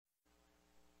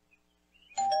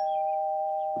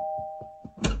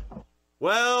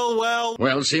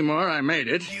Well, Seymour, I made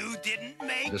it. You didn't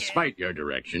make it. Despite your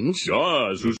directions.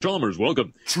 Ah, Sus Chalmers,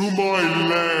 welcome. To my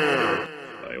lair.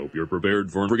 I hope you're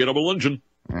prepared for an unforgettable luncheon.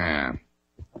 Ah.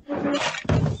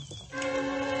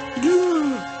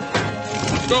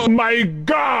 Oh, my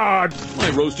God!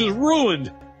 My roast is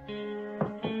ruined.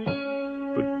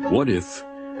 But what if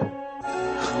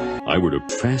I were to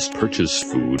fast purchase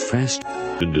food, fast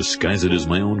and disguise it as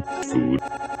my own food?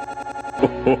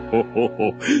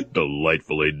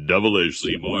 Delightfully devilish,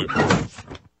 Seymour.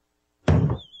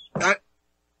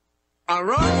 All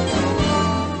right.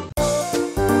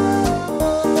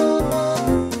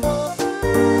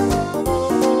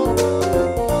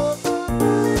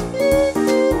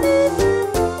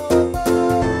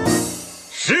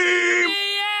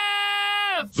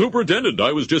 Superintendent,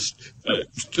 I was just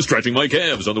stretching my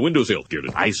calves on the windowsill. Get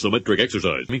an isometric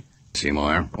exercise. Me.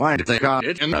 Seymour, why did they call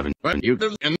it in the oven when you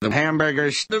in the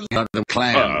hamburgers of the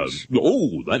clams?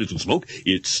 Oh, that isn't smoke.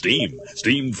 It's steam.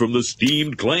 Steamed from the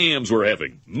steamed clams we're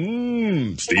having.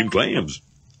 Steamed clams.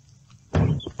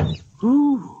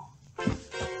 Ooh.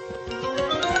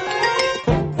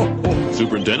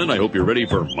 Superintendent, I hope you're ready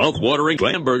for mouth-watering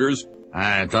clam burgers.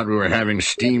 I thought we were having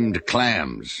steamed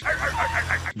clams.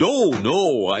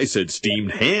 No, I said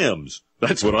steamed hams.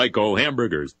 That's what I call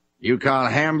hamburgers. You call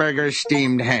hamburgers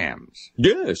steamed hams?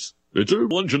 Yes, it's a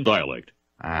luncheon dialect.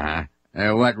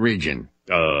 What region?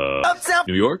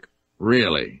 New York?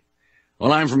 Really?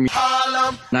 Well, I'm from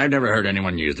Harlem. I've never heard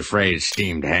anyone use the phrase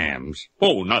steamed hams.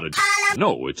 Oh, not a...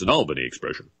 No, it's an Albany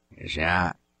expression. Yes,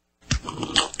 yeah.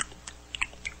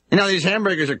 You know, these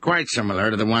hamburgers are quite similar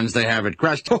to the ones they have at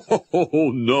Krusty.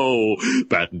 Oh, no.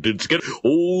 Patented skit.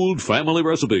 Old family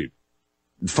recipe.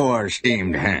 For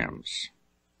steamed hams.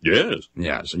 Yes.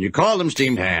 Yes, and you call them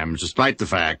steamed hams despite the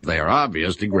fact they are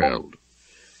obviously grilled.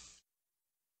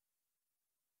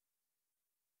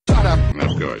 Shut up.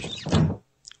 Of course.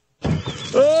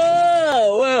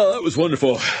 Oh, well, that was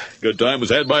wonderful. Good time was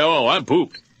had by all. I'm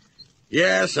pooped.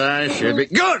 Yes, I should be.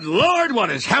 Good Lord, what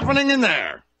is happening in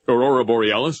there? Aurora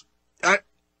Borealis?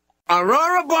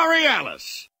 Aurora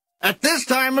Borealis. At this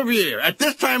time of year, at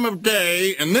this time of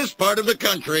day, in this part of the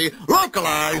country,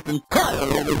 localized and...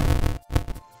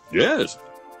 Yes.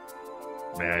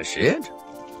 May I see it?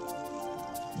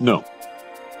 No.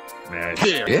 May I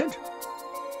hear it?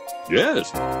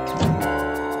 Yes.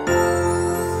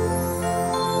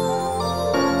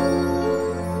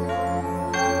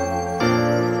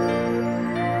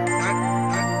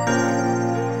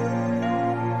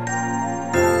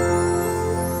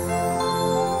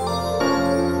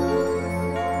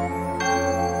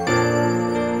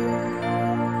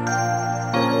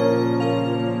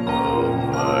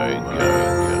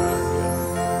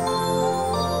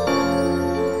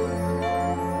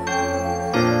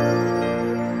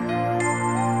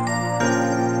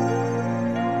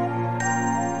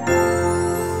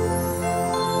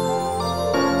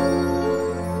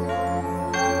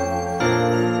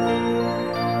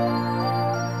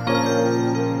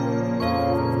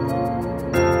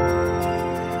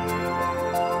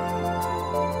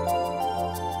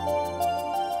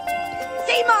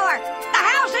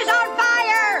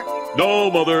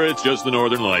 No, Mother, it's just the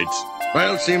Northern Lights.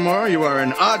 Well, Seymour, you are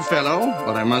an odd fellow,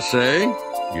 but I must say,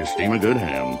 you steam a good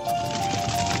ham.